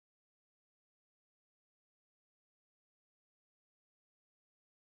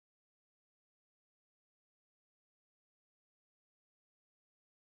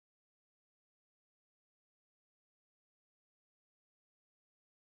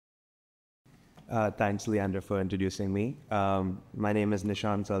Thanks, Leander, for introducing me. My name is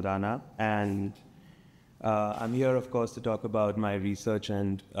Nishant Saldanha, and I'm here, of course, to talk about my research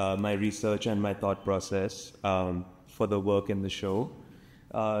and my thought process for the work in the show.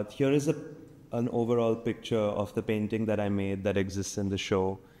 Here is an overall picture of the painting that I made that exists in the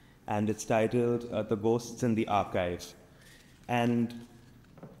show, and it's titled "The Ghosts in the Archive." And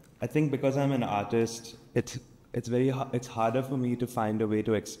I think because I'm an artist, it's harder for me to find a way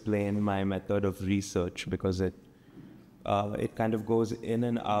to explain my method of research because it kind of goes in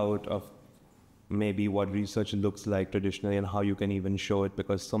and out of maybe what research looks like traditionally and how you can even show it,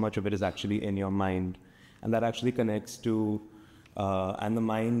 because so much of it is actually in your mind, and that actually connects to and the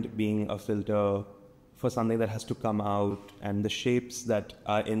mind being a filter for something that has to come out, and the shapes that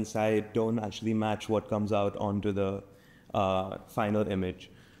are inside don't actually match what comes out onto the final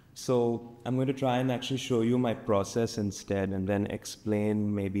image. So I'm going to try and actually show you my process instead, and then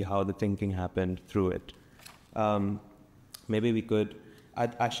explain maybe how the thinking happened through it. I'd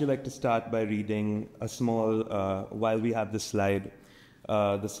actually like to start by reading a small, while we have this slide,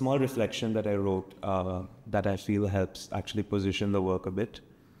 the small reflection that I wrote that I feel helps actually position the work a bit.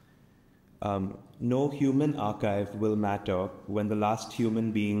 No human archive will matter when the last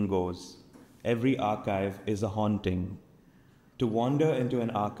human being goes. Every archive is a haunting. To wander into an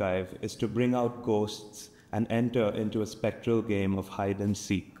archive is to bring out ghosts and enter into a spectral game of hide and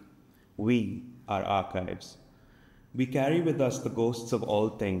seek. We are archives. We carry with us the ghosts of all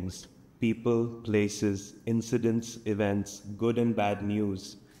things: people, places, incidents, events, good and bad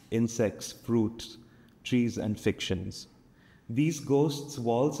news, insects, fruits, trees, and fictions. These ghosts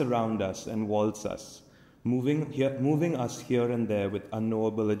waltz around us and waltz us, moving us here and there with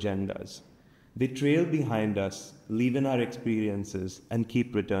unknowable agendas. They trail behind us, leave in our experiences, and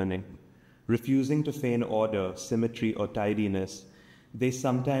keep returning. Refusing to feign order, symmetry, or tidiness, they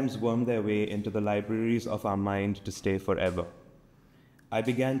sometimes worm their way into the libraries of our mind to stay forever. I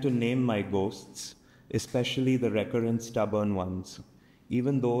began to name my ghosts, especially the recurrent stubborn ones,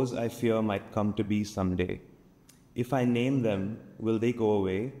 even those I fear might come to be someday. If I name them, will they go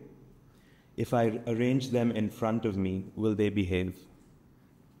away? If I arrange them in front of me, will they behave?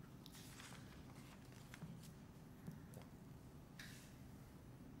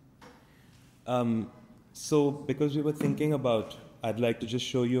 So because we were thinking about, I'd like to just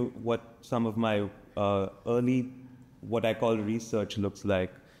show you what some of my early, what I call research looks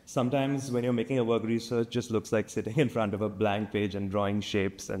like. Sometimes when you're making a work, research just looks like sitting in front of a blank page and drawing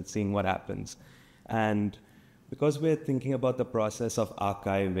shapes and seeing what happens. And because we're thinking about the process of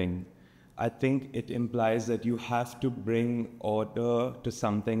archiving, I think it implies that you have to bring order to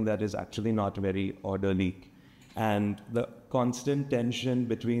something that is actually not very orderly. And the constant tension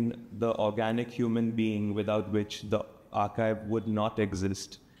between the organic human being without which the archive would not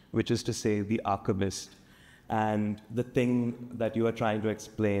exist, which is to say the archivist, and the thing that you are trying to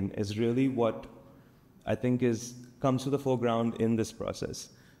explain is really what I think comes to the foreground in this process.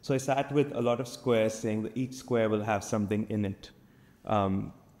 So I sat with a lot of squares saying that each square will have something in it.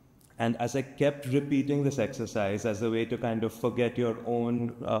 And as I kept repeating this exercise as a way to kind of forget your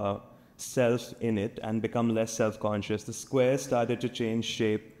own self in it and become less self-conscious, the squares started to change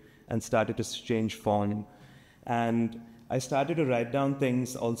shape and started to change form. And I started to write down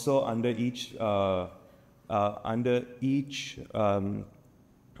things also under each drawing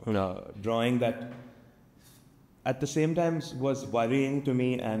that at the same time was worrying to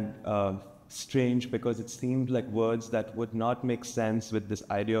me and strange, because it seemed like words that would not make sense with this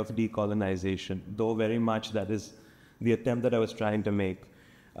idea of decolonization, though very much that is the attempt that I was trying to make.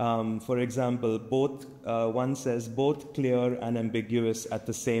 For example, one says both clear and ambiguous at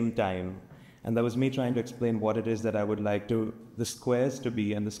the same time. And that was me trying to explain what it is that I would like the squares to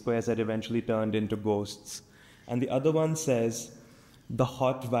be, and the squares that eventually turned into ghosts. And the other one says the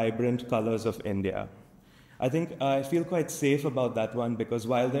hot, vibrant colors of India. I think I feel quite safe about that one, because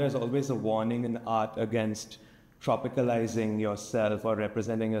while there is always a warning in art against tropicalizing yourself or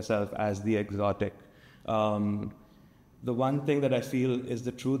representing yourself as the exotic, the one thing that I feel is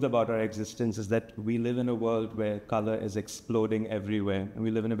the truth about our existence is that we live in a world where color is exploding everywhere, and we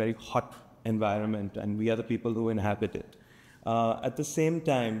live in a very hot environment, and we are the people who inhabit it. At the same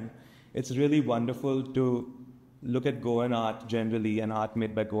time, it's really wonderful to look at Goan art generally, and art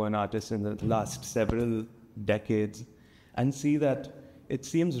made by Goan artists in the last several decades, and see that it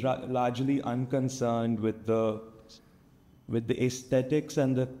seems largely unconcerned with the aesthetics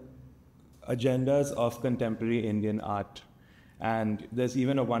and the agendas of contemporary Indian art. And there's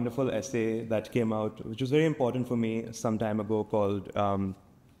even a wonderful essay that came out, which was very important for me some time ago, called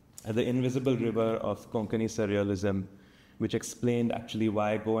The Invisible River of Konkani Surrealism, which explained actually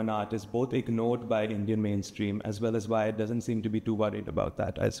why Goan art is both ignored by Indian mainstream as well as why it doesn't seem to be too worried about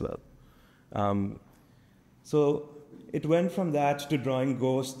that as well. So it went from that to drawing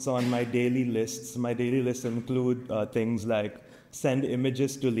ghosts on my daily lists. My daily lists include things like send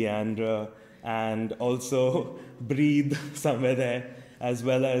images to Leandra and also breathe somewhere there, as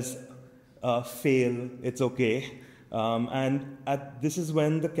well as fail, it's okay. This is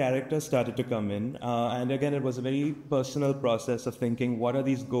when the characters started to come in. And again, it was a very personal process of thinking, what are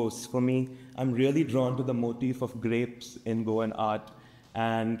these ghosts? For me, I'm really drawn to the motif of grapes in Goan art.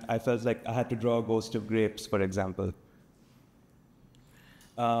 And I felt like I had to draw a ghost of grapes, for example.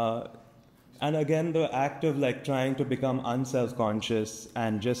 And again, the act of like trying to become unself-conscious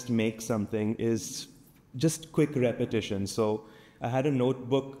and just make something is just quick repetition. So I had a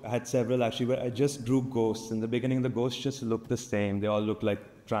notebook, I had several actually, where I just drew ghosts. In the beginning, the ghosts just looked the same. They all looked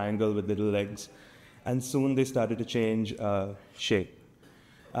like triangle with little legs. And soon they started to change shape.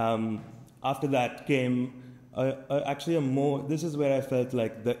 After that came this is where I felt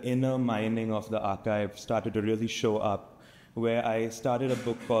like the inner mining of the archive started to really show up, where I started a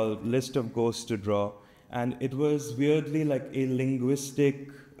book called List of Ghosts to Draw. And it was weirdly like a linguistic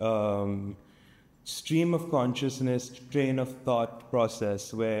stream of consciousness, train of thought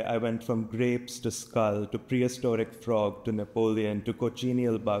process, where I went from grapes to skull, to prehistoric frog, to Napoleon, to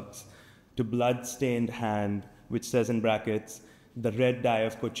cochineal bugs, to blood-stained hand, which says in brackets, the red dye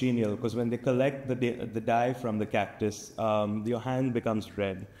of cochineal, because when they collect the dye from the cactus, your hand becomes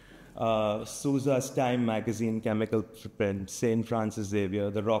red. Sousa's Time magazine chemical print, St. Francis Xavier,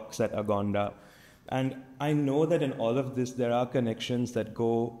 the rocks at Agonda. And I know that in all of this, there are connections that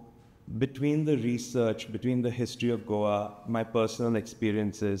go between the research, between the history of Goa, my personal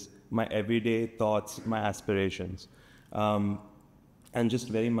experiences, my everyday thoughts, my aspirations, and just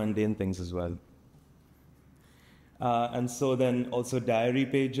very mundane things as well. And so then also diary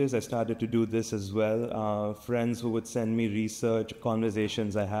pages, I started to do this as well. Friends who would send me research,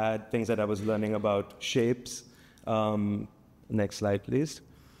 conversations I had, things that I was learning about shapes. Next slide, please.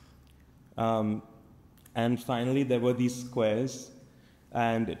 And finally, there were these squares.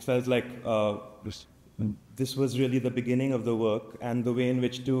 And it felt like this was really the beginning of the work and the way in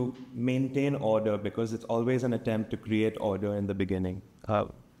which to maintain order, because it's always an attempt to create order in the beginning.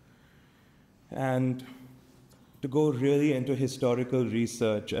 And to go really into historical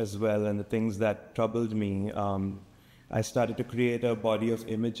research as well and the things that troubled me, I started to create a body of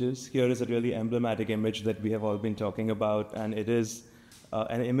images. Here is a really emblematic image that we have all been talking about, and it is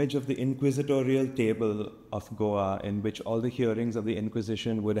an image of the inquisitorial table of Goa, in which all the hearings of the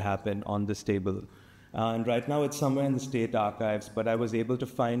Inquisition would happen on this table. And right now it's somewhere in the state archives, but I was able to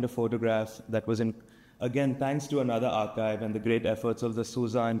find a photograph that was in, again, thanks to another archive and the great efforts of the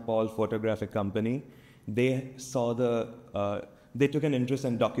Sousa and Paul Photographic Company. They saw they took an interest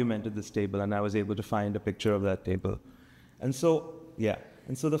and documented this table, and I was able to find a picture of that table. And so, yeah.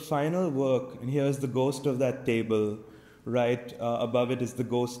 And so the final work, and here's the ghost of that table. Right above it is the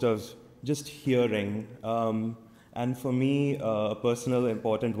ghost of just hearing. And for me, a personal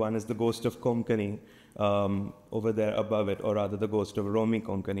important one is the ghost of Konkani over there above it, or rather the ghost of Romi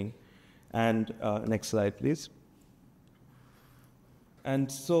Konkani. And next slide, please.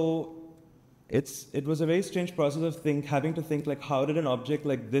 And so it was a very strange process of having to think, like, how did an object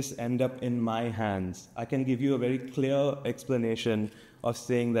like this end up in my hands? I can give you a very clear explanation of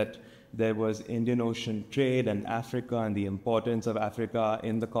saying that there was Indian Ocean trade and Africa and the importance of Africa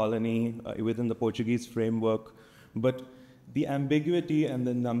in the colony within the Portuguese framework. But the ambiguity and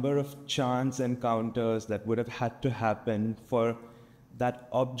the number of chance encounters that would have had to happen for that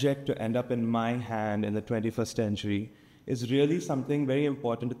object to end up in my hand in the 21st century is really something very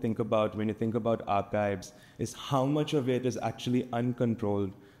important to think about when you think about archives, is how much of it is actually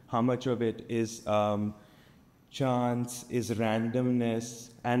uncontrolled, how much of it is chance, is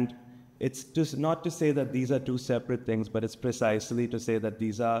randomness, and it's just not to say that these are two separate things, but it's precisely to say that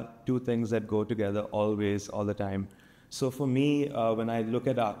these are two things that go together always, all the time. So for me, when I look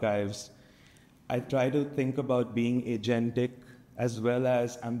at archives, I try to think about being agentic as well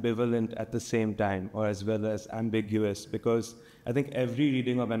as ambivalent at the same time, or as well as ambiguous, because I think every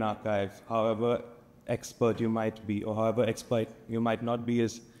reading of an archive, however expert you might be, or however expert you might not be,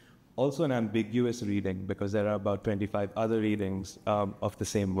 is also an ambiguous reading, because there are about 25 other readings of the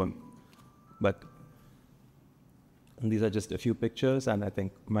same one. But these are just a few pictures, and I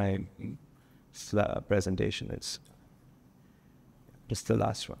think my presentation is just the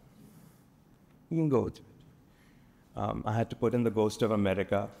last one. You can go with it. I had to put in the Ghost of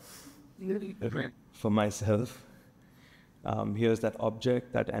America for myself. Here's that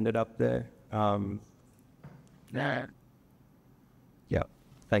object that ended up there.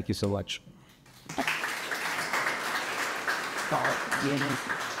 Thank you so much. Oh,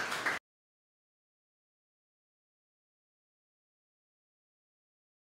 yeah.